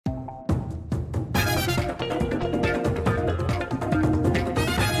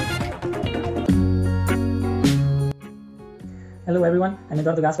Hello everyone, I'm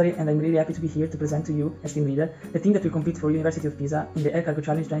Eduardo Gaspari and I'm really happy to be here to present to you, as team leader, the team that will compete for University of Pisa in the Air Cargo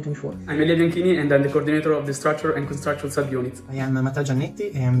Challenge 2024. I'm Elia Bianchini and I'm the coordinator of the structure and construction subunit. I am Matteo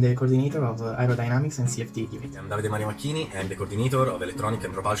Giannetti and I'm the coordinator of aerodynamics and CFD unit. I'm Davide Mario Macchini and I'm the coordinator of electronic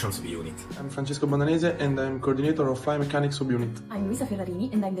and propulsion subunit. I'm Francesco Bandanese and I'm coordinator of flight mechanics subunit. I'm Luisa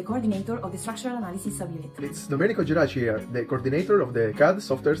Ferrarini and I'm the coordinator of the structural analysis subunit. It's Domenico Geraci here, the coordinator of the CAD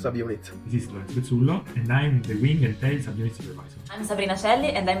software subunit. This is Lorenzo Pezzullo and I'm the wing and tail subunit supervisor. I'm Sabrina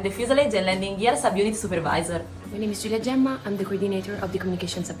Celli and I'm the fuselage and landing gear subunit supervisor. My name is Giulia Gemma, I'm the coordinator of the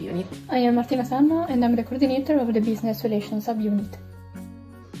communication subunit. I am Martina Sanno and I'm the coordinator of the business relations subunit.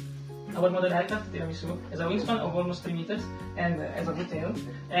 Our model aircraft, Tiramisu, has a wingspan of almost 3 meters and has a good tail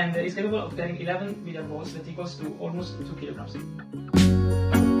and is capable of carrying 11 million volts, that equals to almost 2 kilograms.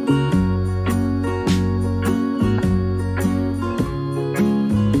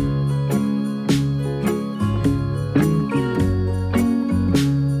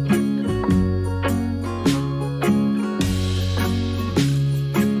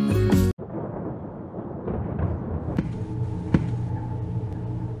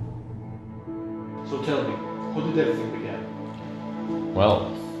 So tell me, how did everything begin?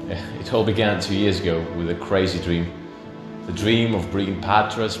 Well, it all began 2 years ago with a crazy dream. The dream of bringing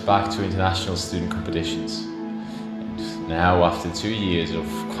Patras back to international student competitions. And now, after 2 years of,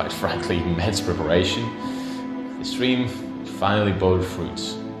 quite frankly, immense preparation, this dream finally bore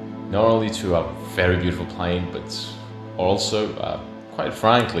fruits. Not only to a very beautiful plane, but also, quite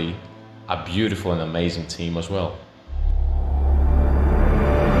frankly, a beautiful and amazing team as well.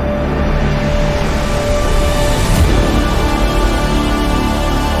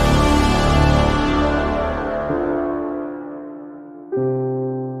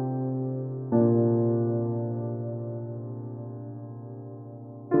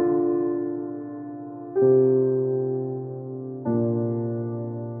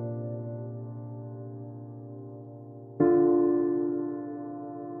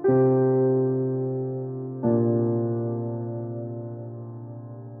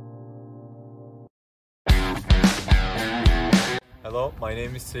 Hello, my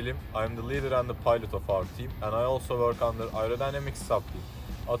name is Selim. I am the leader and the pilot of our team, and I also work under aerodynamics sub-team.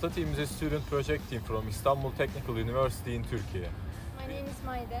 AeroTéc is a student project team from Istanbul Technical University in Turkey. My name is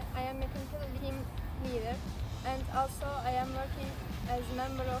Maide. I am mechanical team leader, and also I am working as a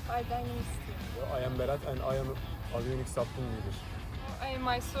member of aerodynamics team. I am Berat and I am avionics sub-team leader. I am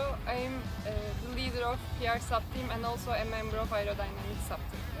Aysu. I am the leader of PR sub-team and also a member of aerodynamics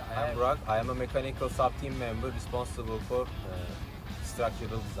sub-team. I am Burak. I am a mechanical sub-team member responsible for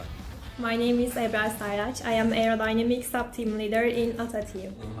structural design. My name is Ebrar Sayraç. I am aerodynamics sub-team leader in ATA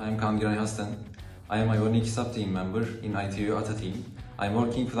team. I am Kangiray Hassan. I am Ionic sub-team member in ITU ATA team. I am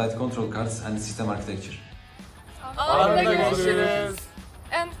working flight control cards and system architecture.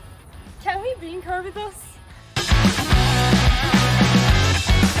 And can we bring her with us?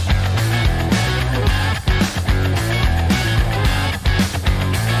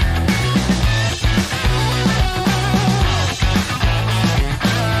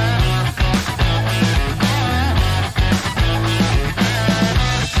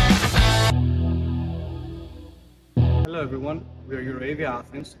 Hello everyone, we are EUROAVIA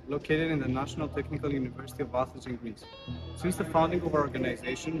Athens, located in the National Technical University of Athens in Greece. Since the founding of our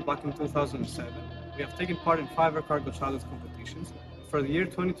organization back in 2007, we have taken part in 5 air cargo challenge competitions. For the year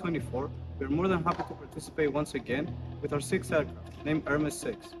 2024, we are more than happy to participate once again with our 6th aircraft, named Hermes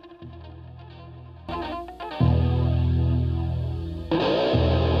 6.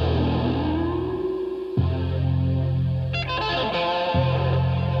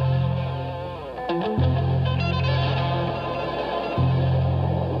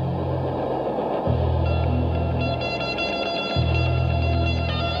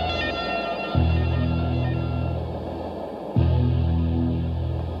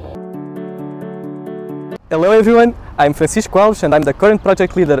 Hello everyone, I'm Francisco Alves and I'm the current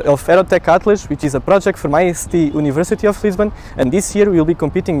project leader of AeroTéc Atlas, which is a project from IST University of Lisbon, and this year we will be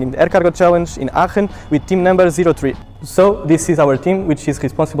competing in the Air Cargo Challenge in Aachen with team number 03. So this is our team, which is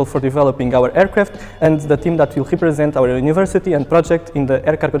responsible for developing our aircraft and the team that will represent our university and project in the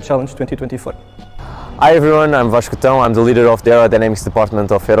Air Cargo Challenge 2024. Hi everyone, I'm Vasco Tão. I'm the leader of the aerodynamics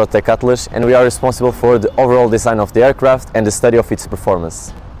department of AeroTéc Atlas, and we are responsible for the overall design of the aircraft and the study of its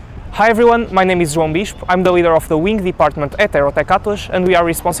performance. Hi everyone, my name is João Bispo. I'm the leader of the wing department at AeroTéc Atlas, and we are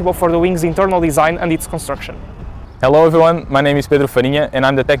responsible for the wing's internal design and its construction. Hello everyone, my name is Pedro Farinha and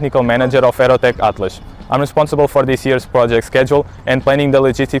I'm the technical manager of AeroTéc Atlas. I'm responsible for this year's project schedule and planning the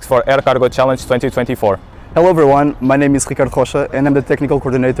logistics for Air Cargo Challenge 2024. Hello everyone, my name is Ricardo Rocha and I'm the technical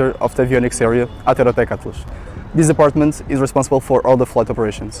coordinator of the avionics area at AeroTéc Atlas. This department is responsible for all the flight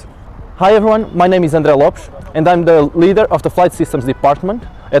operations. Hi everyone, my name is André Lopes and I'm the leader of the Flight Systems department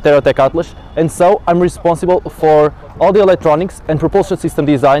at AeroTéc Atlas, and so I'm responsible for all the electronics and propulsion system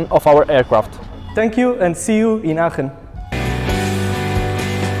design of our aircraft. Thank you and see you in Aachen.